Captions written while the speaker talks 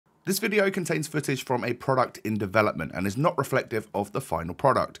This video contains footage from a product in development and is not reflective of the final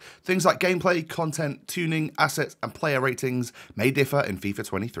product. Things like gameplay, content, tuning, assets, and player ratings may differ in FIFA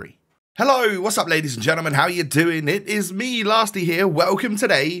 23. Hello, what's up ladies and gentlemen, how you doing? It is me, Lasty here. Welcome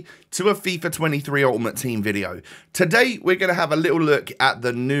today to a FIFA 23 Ultimate Team video. Today we're going to have a little look at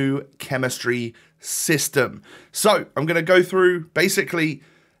the new chemistry system. So I'm going to go through basically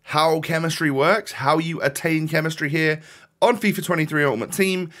how chemistry works, how you attain chemistry here on FIFA 23 Ultimate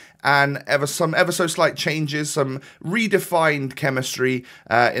Team, and ever so slight changes, some redefined chemistry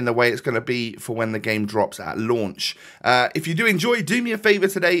in the way it's going to be for when the game drops at launch. If you do enjoy, do me a favor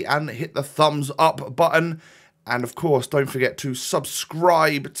today and hit the thumbs up button. And of course, don't forget to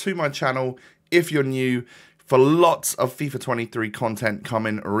subscribe to my channel if you're new, for lots of FIFA 23 content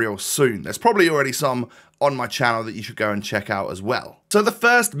coming real soon. There's probably already some on my channel that you should go and check out as well. So the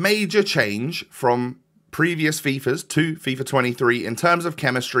first major change from previous FIFAs to FIFA 23 in terms of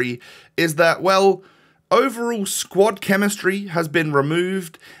chemistry is that, well, overall squad chemistry has been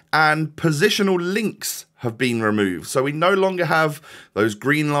removed and positional links have been removed. So we no longer have those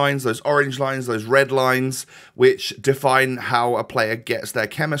green lines, those orange lines, those red lines, which define how a player gets their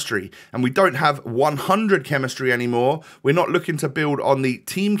chemistry. And we don't have 100 chemistry anymore. We're not looking to build on the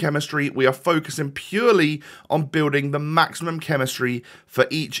team chemistry. We are focusing purely on building the maximum chemistry for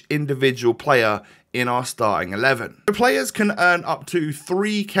each individual player in our starting 11. The players can earn up to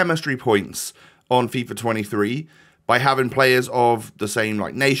 3 chemistry points on FIFA 23 by having players of the same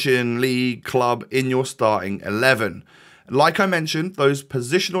nation, league, club in your starting 11. Like I mentioned, those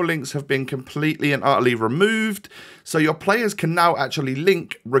positional links have been completely and utterly removed, so your players can now actually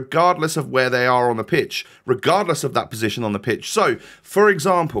link regardless of where they are on the pitch, regardless of that position on the pitch. So, for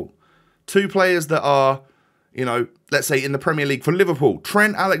example, 2 players that are, let's say in the Premier League for Liverpool,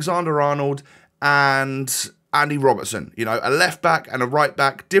 Trent Alexander-Arnold and Andy Robertson, a left back and a right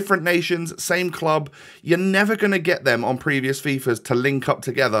back, different nations, same club. You're never going to get them on previous FIFAs to link up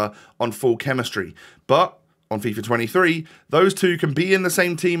together on full chemistry. But on FIFA 23, those 2 can be in the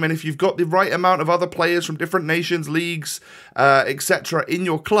same team, and if you've got the right amount of other players from different nations, leagues, etc. in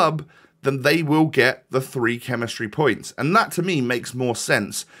your club, then they will get the 3 chemistry points. And that to me makes more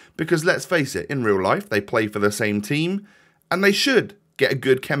sense, because let's face it, in real life, they play for the same team, and they should get a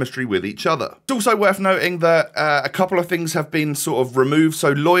good chemistry with each other. It's also worth noting that a couple of things have been sort of removed. So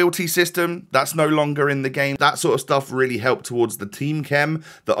loyalty system, that's no longer in the game. That sort of stuff really helped towards the team chem,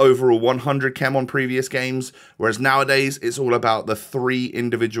 the overall 100 chem on previous games, whereas nowadays it's all about the 3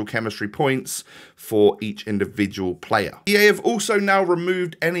 individual chemistry points for each individual player. EA have also now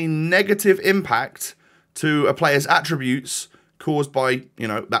removed any negative impact to a player's attributes caused by,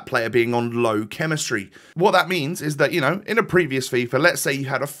 that player being on low chemistry. What that means is that, in a previous FIFA, let's say you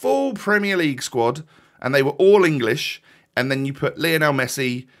had a full Premier League squad and they were all English, and then you put Lionel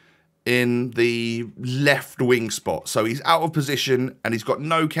Messi in the left wing spot. So he's out of position and he's got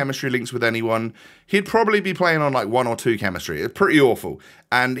no chemistry links with anyone. He'd probably be playing on 1 or 2 chemistry. It's pretty awful.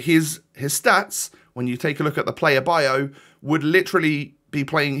 And his stats, when you take a look at the player bio, would literally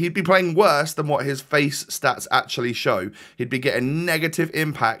he'd be playing worse than what his face stats actually show. He'd be getting negative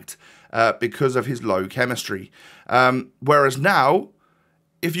impact because of his low chemistry. Whereas now,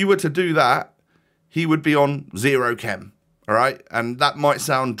 if you were to do that, he would be on 0 chem, all right? And that might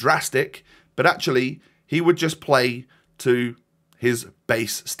sound drastic, but actually, he would just play to his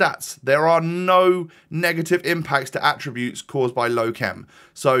base stats. There are no negative impacts to attributes caused by low chem.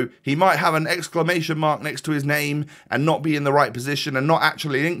 So he might have an exclamation mark next to his name and not be in the right position and not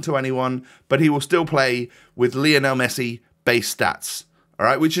actually linked to anyone, but he will still play with Lionel Messi base stats. All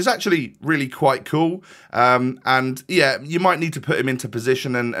right, which is actually really quite cool. And yeah, you might need to put him into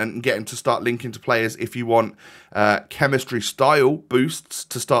position and get him to start linking to players if you want chemistry style boosts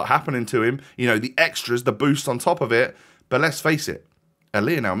to start happening to him. The extras, the boosts on top of it. But let's face it, a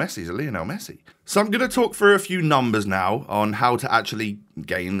Lionel Messi is a Lionel Messi. So I'm going to talk through a few numbers now on how to actually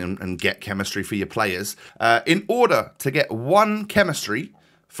gain and get chemistry for your players. In order to get 1 chemistry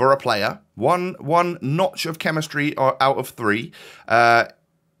for a player, one notch of chemistry out of 3,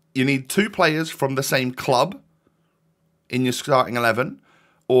 you need 2 players from the same club in your starting 11,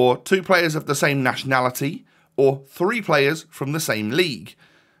 or 2 players of the same nationality, or 3 players from the same league.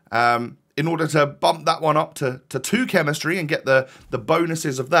 In order to bump that one up to 2 chemistry and get the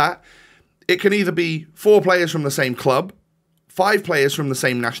bonuses of that, it can either be 4 players from the same club, 5 players from the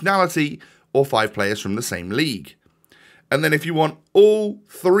same nationality, or 5 players from the same league. And then if you want all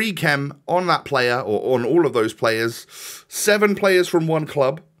 3 chem on that player, or on all of those players, 7 players from 1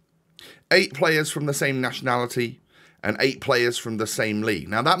 club, 8 players from the same nationality, and 8 players from the same league.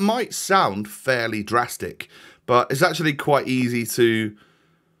 Now that might sound fairly drastic, but it's actually quite easy to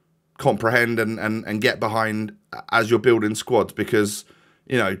comprehend and get behind as you're building squads, because,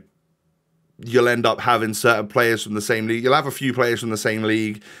 you know, you'll end up having certain players from the same league. You'll have a few players from the same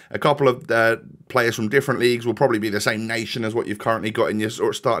league. A couple of players from different leagues will probably be the same nation as what you've currently got in your sort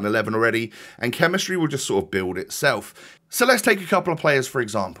of starting 11 already. And chemistry will just sort of build itself. So let's take a couple of players, for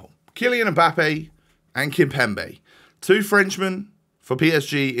example. Kylian Mbappe and Kimpembe. 2 Frenchmen for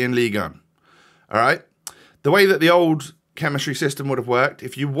PSG in Ligue 1. All right? The way that the old chemistry system would have worked,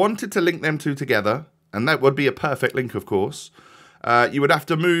 if you wanted to link them two together, and that would be a perfect link, of course, you would have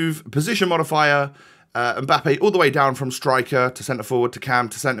to move position modifier Mbappe all the way down from striker to centre forward to cam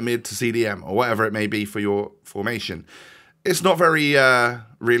to centre mid to CDM, or whatever it may be for your formation. It's not very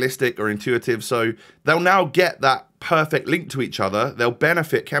realistic or intuitive, so they'll now get that perfect link to each other. They'll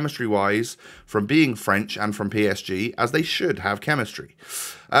benefit chemistry-wise from being French and from PSG, as they should have chemistry.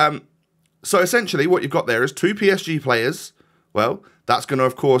 So essentially what you've got there is 2 PSG players. Well, that's going to,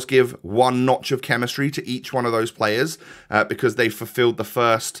 of course, give 1 notch of chemistry to each one of those players because they fulfilled the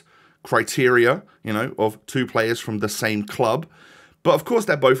first criteria, you know, of 2 players from the same club. But, of course,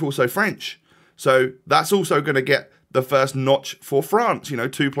 they're both also French. So that's also going to get the first notch for France. You know,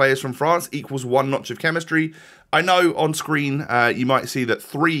 2 players from France equals 1 notch of chemistry. I know on screen you might see that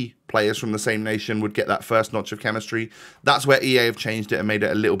 3 players from the same nation would get that first notch of chemistry. That's where EA have changed it and made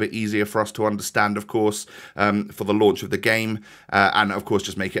it a little bit easier for us to understand, of course, for the launch of the game. And, of course,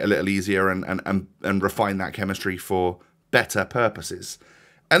 just make it a little easier and refine that chemistry for better purposes.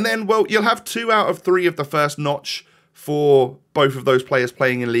 And then, well, you'll have 2 out of 3 of the first notch for both of those players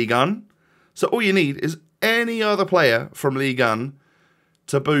playing in Ligue 1. So all you need is any other player from Ligue 1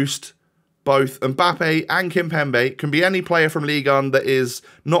 to boost both Mbappe and Kimpembe. Can be any player from Ligue 1 that is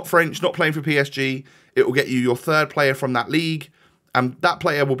not French, not playing for PSG. It will get you your 3rd player from that league. And that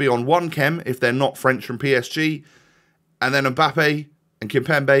player will be on 1 chem if they're not French from PSG. And then Mbappe and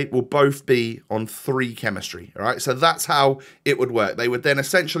Kimpembe will both be on 3 chemistry. All right, so that's how it would work. They would then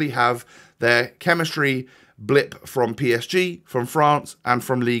essentially have their chemistry blip from PSG, from France, and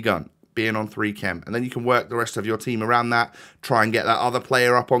from Ligue 1. Being on 3 chem, and then you can work the rest of your team around that, try and get that other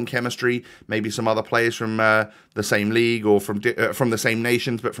player up on chemistry, maybe some other players from the same league or from the same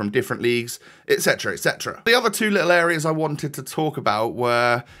nations but from different leagues, etc, etc. The other 2 little areas I wanted to talk about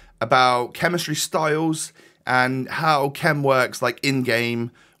were about chemistry styles and how chem works like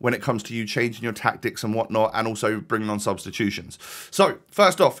in-game when it comes to you changing your tactics and whatnot, and also bringing on substitutions. So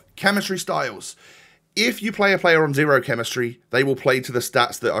first off, chemistry styles. If you play a player on 0 chemistry, they will play to the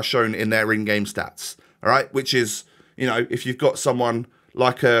stats that are shown in their in-game stats, all right? Which is, you know, if you've got someone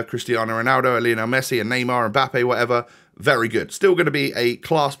like a Cristiano Ronaldo, a Lionel Messi, a Neymar, Mbappe, whatever, very good. Still going to be a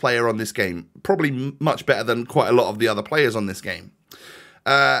class player on this game. Probably much better than quite a lot of the other players on this game.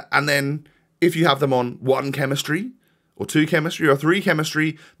 And then if you have them on 1 chemistry, or 2 chemistry, or 3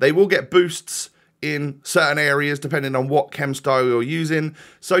 chemistry, they will get boosts in certain areas depending on what chem style you're using.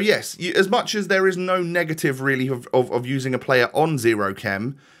 So yes, as much as there is no negative really of using a player on 0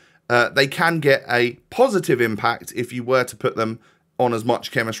 chem, they can get a positive impact if you were to put them on as much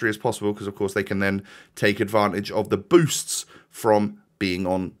chemistry as possible, because of course they can then take advantage of the boosts from being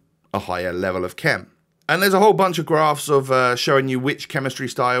on a higher level of chem. And there's a whole bunch of graphs of showing you which chemistry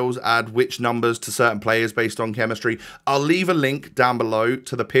styles add which numbers to certain players based on chemistry. I'll leave a link down below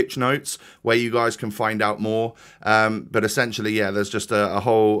to the pitch notes where you guys can find out more. But essentially, yeah, there's just a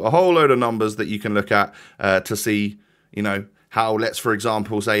whole load of numbers that you can look at to see, you know, how, let's for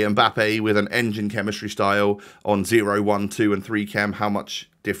example say Mbappe with an engine chemistry style on 0, 1, 2 and 3 chem, how much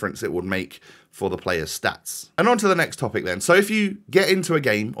difference it would make for the player's stats. And on to the next topic then. So if you get into a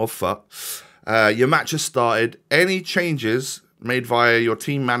game of FUT, your match has started, any changes made via your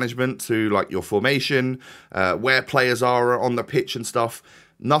team management to like your formation, where players are on the pitch and stuff,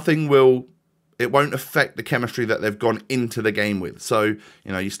 it won't affect the chemistry that they've gone into the game with. So,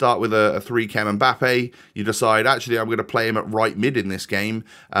 you know, you start with a 3 chem Mbappe, you decide, actually, I'm going to play him at right mid in this game.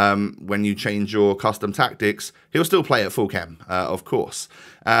 When you change your custom tactics, he'll still play at full chem, of course.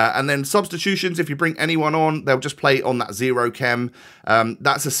 And then substitutions, if you bring anyone on, they'll just play on that 0 chem.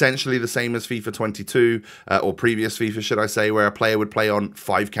 That's essentially the same as FIFA 22, or previous FIFA, should I say, where a player would play on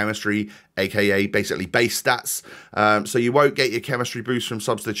 5 chemistry, aka basically base stats. So you won't get your chemistry boost from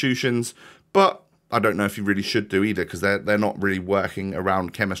substitutions, but I don't know if you really should do either, because they're not really working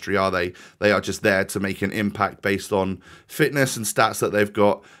around chemistry, are they? They are just there to make an impact based on fitness and stats that they've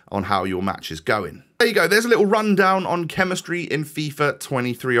got on how your match is going. There you go. There's a little rundown on chemistry in FIFA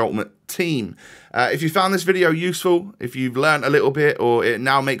 23 Ultimate Team. If you found this video useful, if you've learned a little bit, or it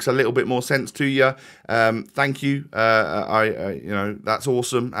now makes a little bit more sense to you, thank you. You know, that's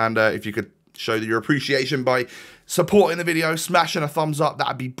awesome. And if you could show your appreciation by supporting the video, smashing a thumbs up,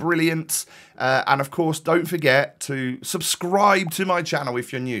 that'd be brilliant. And of course, don't forget to subscribe to my channel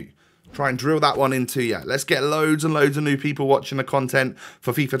if you're new. Try and drill that one into you. Let's get loads and loads of new people watching the content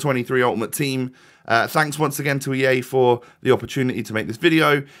for FIFA 23 Ultimate Team. Thanks once again to EA for the opportunity to make this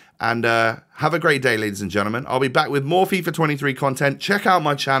video. And have a great day, ladies and gentlemen. I'll be back with more FIFA 23 content. Check out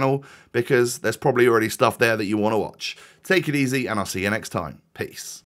my channel because there's probably already stuff there that you want to watch. Take it easy, and I'll see you next time. Peace.